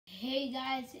Hey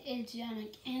guys, it's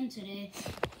Yannick, and today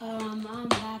I'm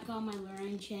back on my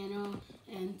learning channel,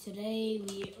 and today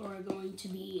we are going to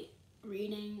be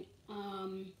reading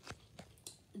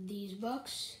these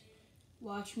books,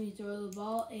 Watch Me Throw the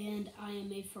Ball, and I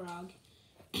Am a Frog.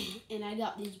 And I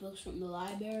got these books from the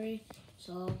library,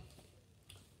 so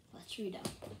let's read them.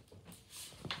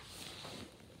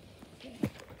 Okay.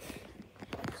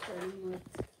 Starting with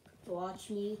Watch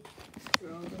Me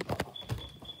Throw the Ball.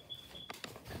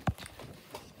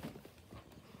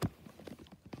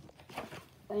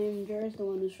 I am Jared, the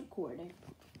one who's recording.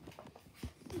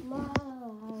 La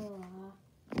la la.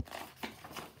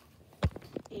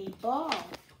 A ball.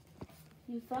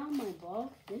 You found my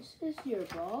ball? This is your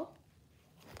ball?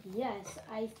 Yes,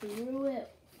 I threw it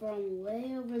from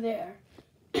way over there.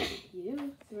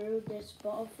 You threw this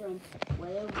ball from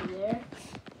way over there?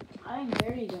 I'm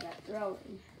very good at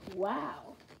throwing.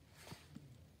 Wow.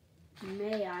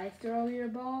 May I throw your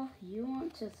ball? You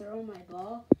want to throw my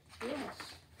ball? Yes.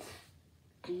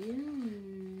 Do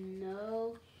you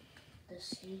know the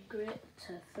secret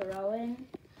to throwing?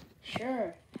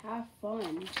 Sure, have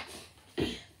fun.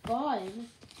 Fun?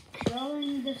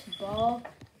 Throwing this ball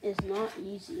is not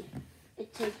easy.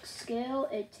 It takes skill,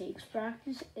 it takes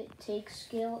practice, it takes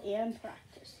skill and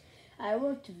practice. I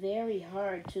worked very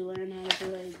hard to learn how to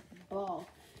throw a ball.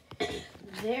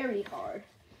 Very hard.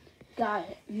 Got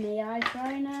it. May I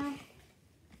try now?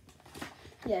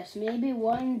 Yes, maybe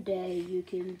one day you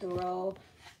can throw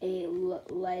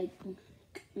like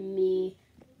me,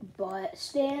 but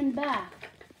stand back.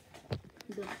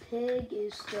 The pig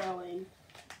is throwing.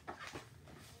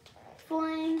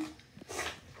 Fling.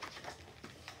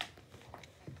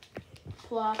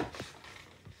 Plop.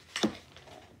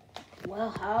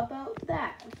 Well, how about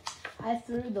that? I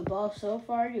threw the ball so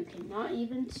far you cannot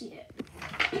even see it.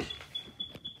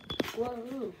 Whoa,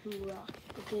 rock,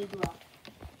 a big rock.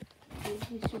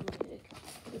 Piggy super big.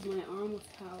 With my arm of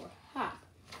power. Ha!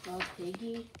 Well,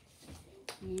 Piggy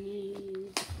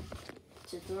needs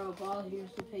to throw a ball.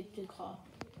 Here's the pig to call.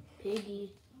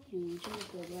 Piggy, you need to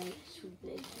go right so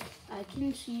big. I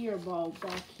can see your ball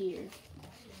back here.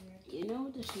 You know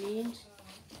what this means?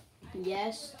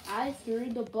 Yes, I threw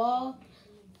the ball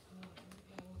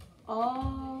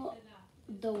all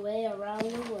the way around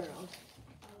the world.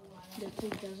 The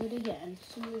pig does it again.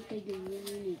 So the pig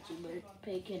really needs you, but the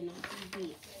pig cannot be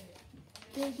beat.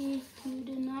 Piggy, you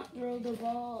did not throw the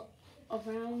ball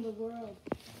around the world.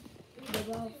 The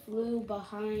ball flew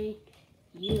behind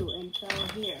you and fell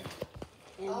here.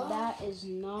 And that is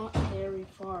not very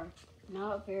far.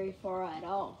 Not very far at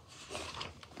all.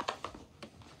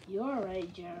 You're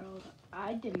right, Gerald.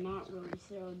 I did not really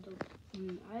throw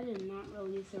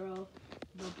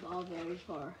the ball very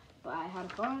far. But I had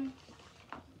fun.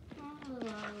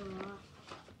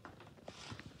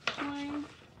 Swing.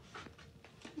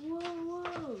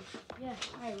 Whoa. Yes,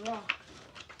 I rock.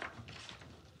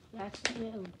 That's the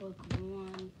end of book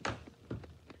 1.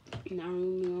 Now we're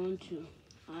moving on to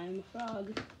I'm a Frog.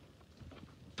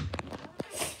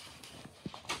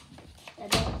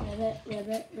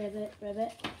 Rabbit.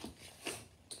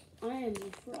 I am a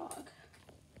frog.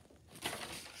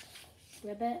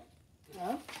 Rabbit.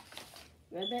 Oh.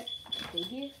 Rabbit.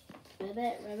 Piggy.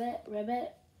 Rabbit.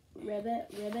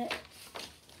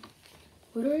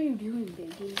 What are you doing,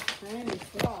 Piggy? I am a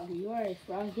frog. You are a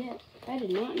frog yet? I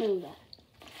did not know that.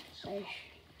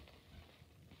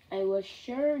 I was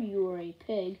sure you were a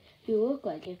pig. You look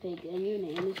like a pig, and your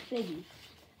name is Piggy.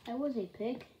 I was a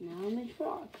pig, now I'm a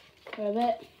frog.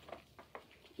 Rabbit,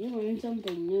 you learn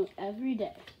something new every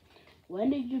day.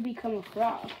 When did you become a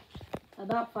frog?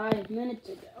 About 5 minutes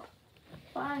ago.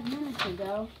 5 minutes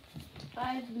ago?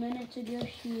 5 minutes ago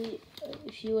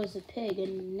she was a pig,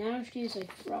 and now she's a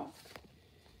frog.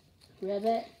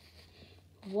 Rabbit,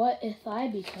 what if I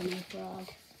become a frog?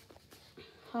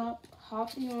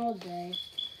 Hopping all day,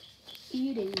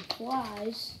 eating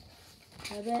flies.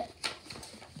 Rabbit,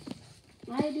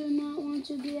 I do not want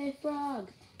to be a frog.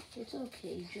 It's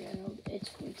okay, Gerald. It's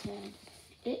pretend.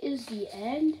 It is the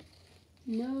end?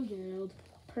 No, Gerald.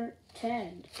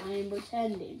 Pretend. I am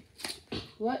pretending.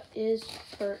 What is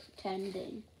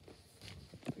pretending?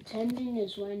 Pretending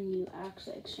is when you act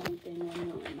like something when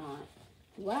you're not.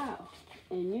 Wow.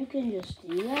 And you can just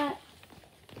do that?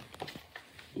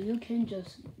 You can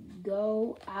just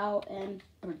go out and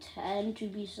pretend to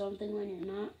be something when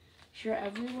you're not? Sure,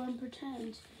 everyone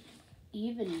pretends.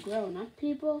 Even grown-up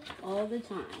people, all the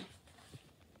time.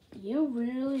 You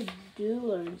really do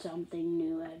learn something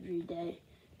new every day.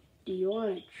 Do you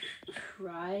want to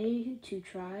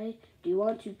try? Do you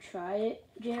want to try it,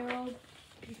 Gerald?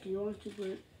 Do you want to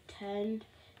pretend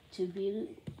to be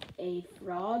a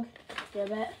frog?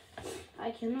 Rabbit?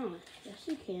 I cannot. Yes,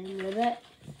 you can. Ribbit.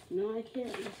 No, I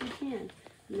can't. Yes, you can.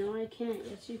 No, I can't.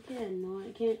 Yes, you can. No,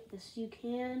 I can't. Yes, you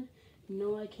can.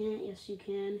 No, I can't. Yes, you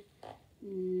can.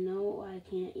 No, I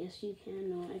can't. Yes, you can.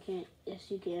 No, I can't. Yes,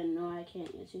 you can. No, I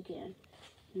can't. Yes, you can.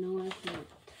 No, I can't.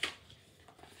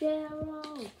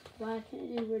 Pharaoh, why can't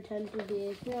you pretend to be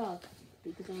a frog?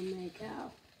 Because I'm a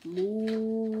cow.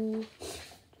 Moo.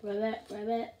 Rabbit,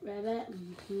 rabbit, rabbit.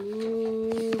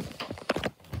 Moo.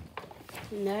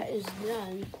 And that is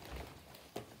done.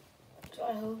 So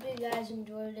I hope you guys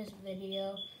enjoyed this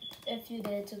video. If you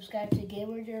did, subscribe to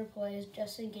Gamer Jerry Plays,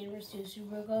 Justin Gamers 2,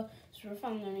 Super Go, Super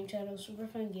Fun Learning Channel, Super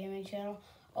Fun Gaming Channel.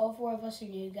 All 4 of us are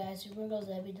new guys. Super Go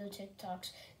Zebby does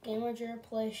TikToks, Gamer Jerry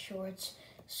Plays Shorts,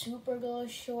 Super Go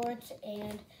Shorts,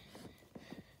 and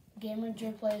Gamer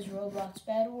Jerry Plays Roblox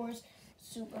Bad Wars,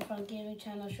 Super Fun Gaming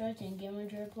Channel Shorts, and Gamer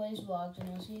Jerry Plays Vlogs. And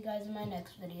I'll see you guys in my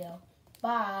next video.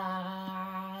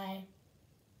 Bye!